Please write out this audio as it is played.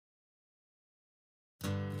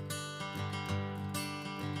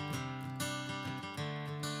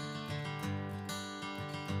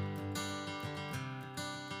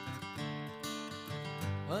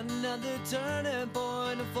Another turning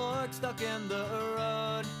point, a fork stuck in the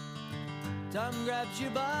road. Time grabs you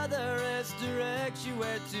by the wrist, directs you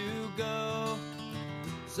where to go.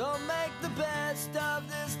 So make the best of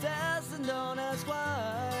this test and don't ask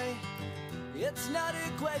why. It's not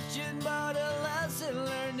a question but a lesson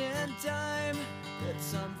learned in time. It's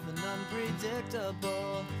something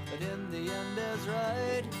unpredictable, but in the end is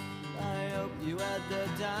right. I hope you had the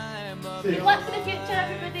time of your life. Good luck for the future,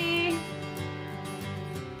 everybody!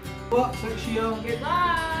 Good luck, 6th year! Good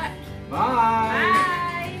luck!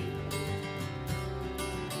 Bye!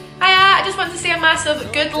 Hiya, I just want to say a massive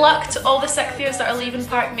good luck to all the 6th years that are leaving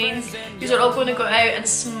Park Mains. You are all going to go out and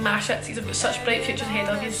smash it, because you've got such bright futures ahead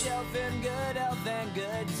of you.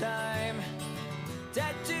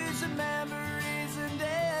 Tattoos and memories and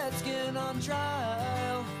dead skin on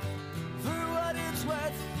trial. For what it's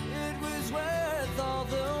worth, it was worth all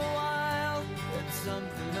the while. It's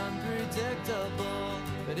something unpredictable,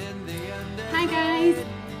 but in the end. Hi guys,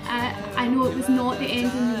 I know it was not the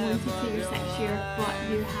ending you wanted to your 6th year, but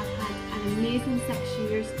you have had an amazing 6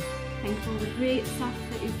 years. Think of all the great stuff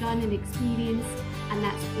that you've done and experienced, and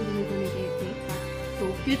that's only going to get better. So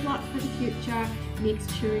good luck for the future. Make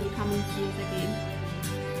sure you come and see us again.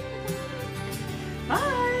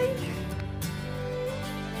 Bye!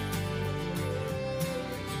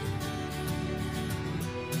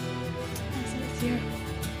 Here.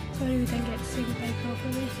 Sorry we didn't get to say goodbye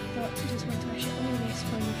properly, but I just want to wish you all the best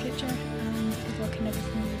for your future and good luck in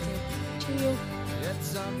everything you do. Cheerio! It's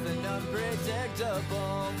something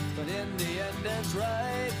unpredictable, but in the end it's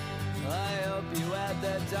right. I hope you had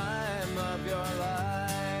the time of your life.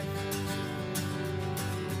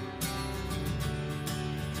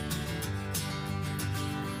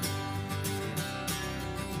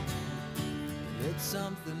 It's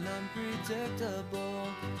something unpredictable,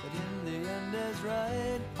 but in the end is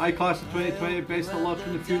right. Hi class of 2020, best of luck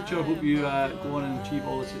in the future. Hope you go on and achieve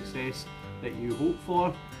all the success that you hope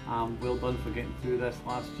for. Well done for getting through this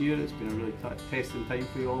last year. It's been a really testing time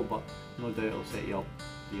for you all, but no doubt it'll set you up.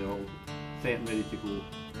 You're all set and ready to go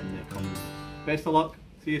in the coming. Best of luck.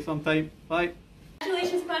 See you sometime. Bye.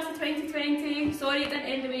 Congratulations class of 2020. Sorry it didn't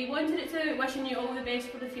end the way you wanted it to. Wishing you all the best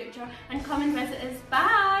for the future and come and visit us.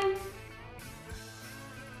 Bye!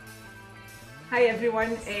 Hi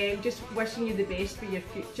everyone, just wishing you the best for your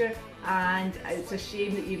future, and it's a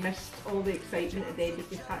shame that you missed all the excitement at the end of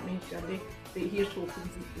your Park Mains journey, but here's hoping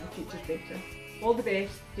the future's better. All the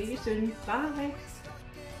best, see you soon, bye!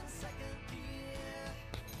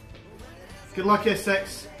 Good luck year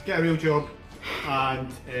 6, get a real job and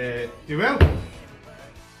do well.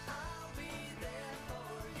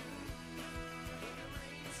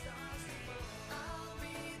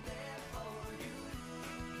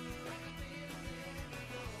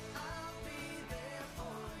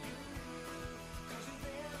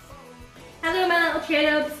 Hello my little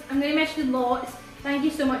cherubs, I'm going to miss you lots. Thank you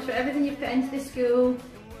so much for everything you've put into the school.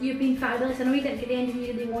 You've been fabulous. I know you didn't get the ending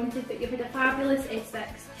you really wanted, but you've had a fabulous S6.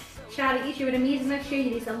 Charities, you were amazing this year,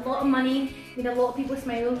 you raised a lot of money, made a lot of people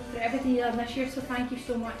smile for everything you done this year, so thank you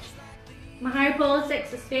so much. My higher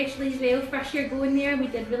politics especially as well, first year going there, we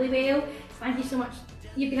did really well. Thank you so much.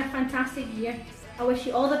 You've been a fantastic year. I wish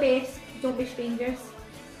you all the best, don't be strangers.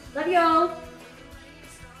 Love you all!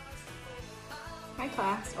 Hi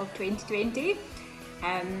class of 2020.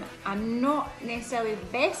 I'm not necessarily the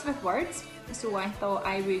best with words, so I thought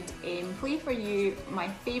I would play for you my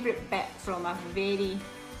favourite bit from a very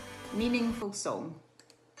meaningful song.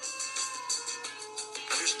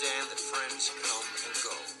 Understand that friends come and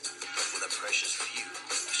go, but with a precious few,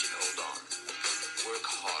 you should hold on. Work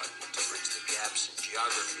hard to bridge the gaps in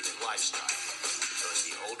geography and lifestyle, because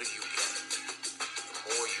the older you get, the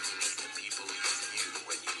more you meet the people you knew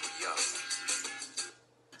when you were young.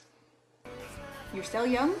 You're still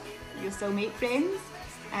young, you'll still make friends,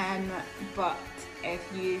 but if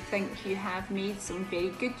you think you have made some very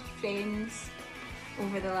good friends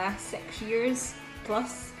over the last 6 years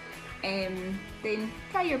plus, then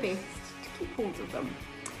try your best to keep hold of them.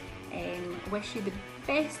 Wish you the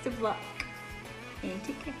best of luck and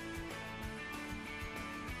take care.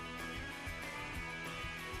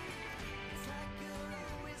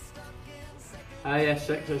 Hi, yes,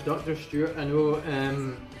 it's Dr. Stewart. I know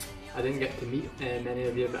I didn't get to meet many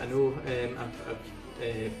of you, but I know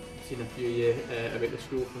I've seen a few of you about the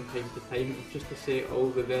school from time to time. Just to say all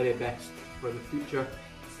the very best for the future.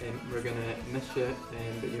 We're going to miss you,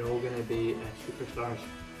 but you're all going to be superstars.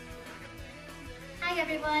 Hi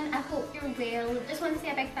everyone, I hope you're well. Just want to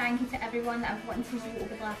say a big thank you to everyone that I've wanted to know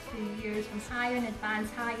over the last few years, from higher and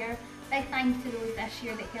advanced higher. Big thank you to those this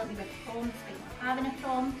year that helped me with prom despite not having a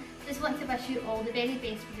prom. Just want to wish you all the very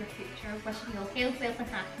best for your future. Wishing you all health, wealth and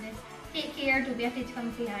happiness. Take care, don't be afraid to come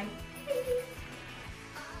and say hi.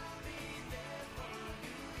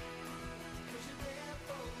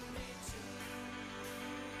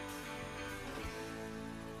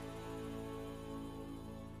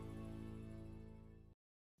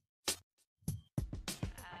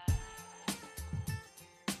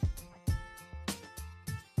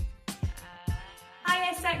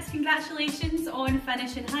 Hi S6, congratulations on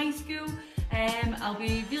finishing high school. I'll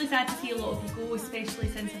be really sad to see a lot of you go, especially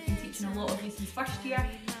since I've been teaching a lot of you since first year.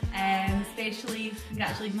 Especially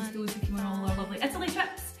congratulations to those who came on all our lovely Italy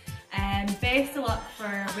trips. Best of luck for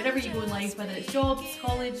wherever you go in life, whether it's jobs,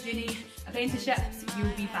 college, uni, apprenticeships, you'll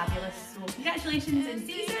be fabulous. So congratulations and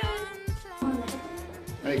see you soon!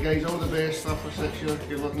 Right guys, all the best after 6 years.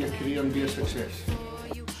 Good luck in your career and be a success.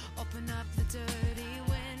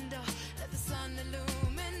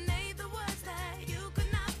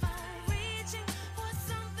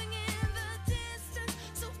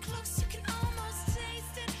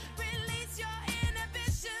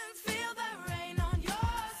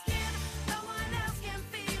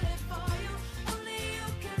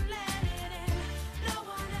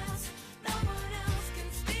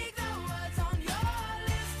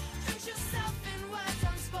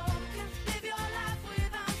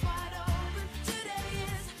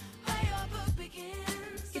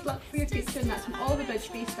 Good luck for your future, and that's from all the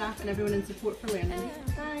Bridge Bay staff and everyone in support for learning.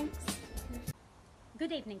 Thanks.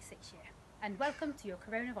 Good evening 6 year, and welcome to your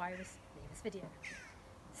coronavirus latest video.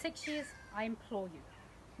 6 years, I implore you,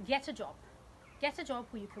 get a job. Get a job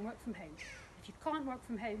where you can work from home. If you can't work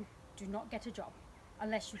from home, do not get a job,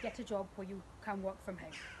 unless you get a job where you can work from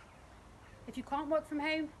home. If you can't work from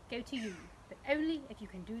home, go to uni, but only if you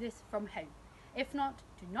can do this from home. If not,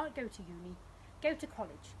 do not go to uni. Go to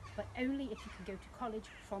college, but only if you can go to college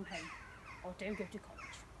from home, or don't go to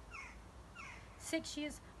college. 6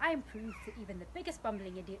 years, I am proof that even the biggest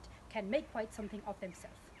bumbling idiot can make quite something of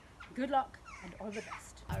themselves. Good luck and all the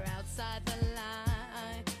best. Are outside the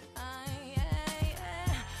line.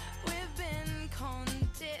 We've been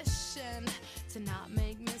conditioned to not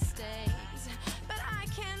make mistakes, but I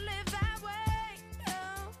can't live that way.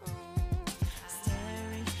 No.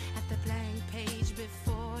 Staring at the blank page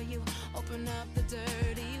before you, open up the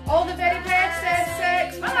dirty. All the very best,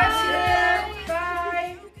 S6. Bye.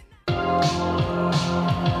 Bye.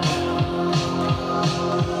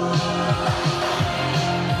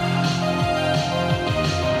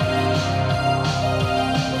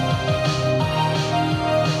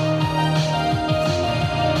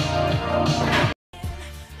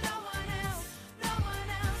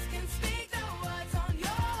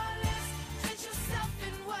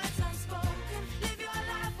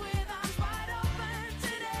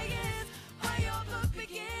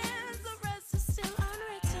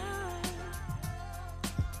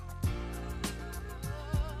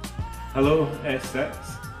 Hello S6,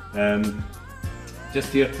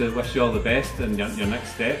 just here to wish you all the best in your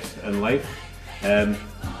next steps in life. I'm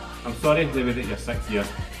sorry the way that your 6th year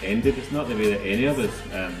ended. It's not the way that any of us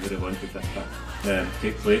would have wanted this to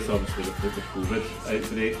take place, obviously with the COVID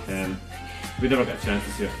outbreak. We never got a chance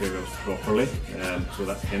to say our farewells properly, so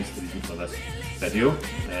that's hence the reason for this video.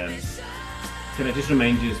 Can I just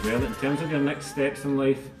remind you as well that in terms of your next steps in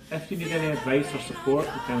life, if you need any advice or support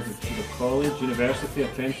in terms of either college, university,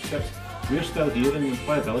 apprenticeships, we're still here and the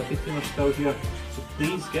employability team are still here. So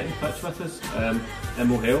please get in touch with us and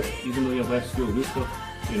we'll help. Even though you've left school, we'll still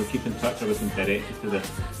keep in touch or we can direct you to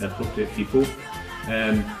the appropriate people.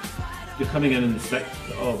 You're coming in on the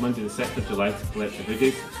 6th of Monday, the 6th of July to collect your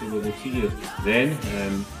goodies, so we will see you then.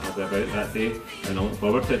 I'll be about that day and I look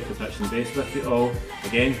forward to touching base with you all.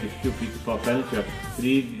 Again, feel free to pop in if you're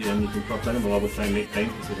free, you can pop in and we'll always try and make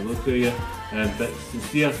time to say hello to you. But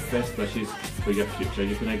sincere best wishes for your future.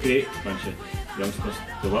 You've been a great bunch of youngsters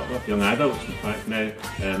to work with, young adults in fact now,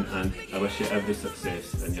 and I wish you every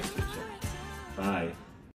success in your future. Bye.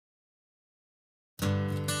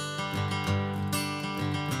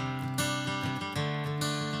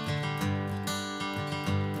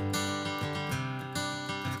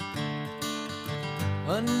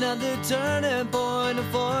 Another turning point, a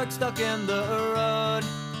fork stuck in the road.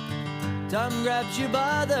 Time grabs you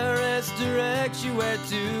by the wrist, directs you where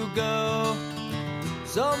to go.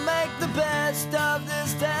 So make the best of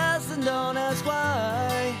this test and don't ask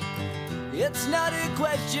why. It's not a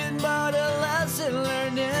question but a lesson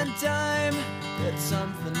learned in time. It's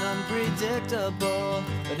something unpredictable,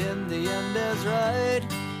 but in the end is right.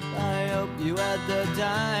 I hope you had the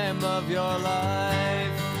time of your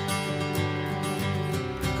life.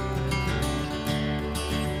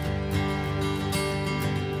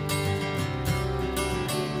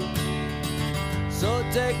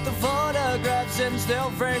 take the photographs and still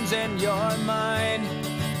frames in your mind,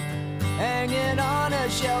 hanging on a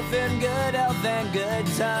shelf in good health and good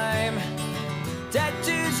time.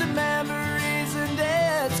 Tattoos and memories and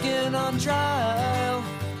dead skin on trial.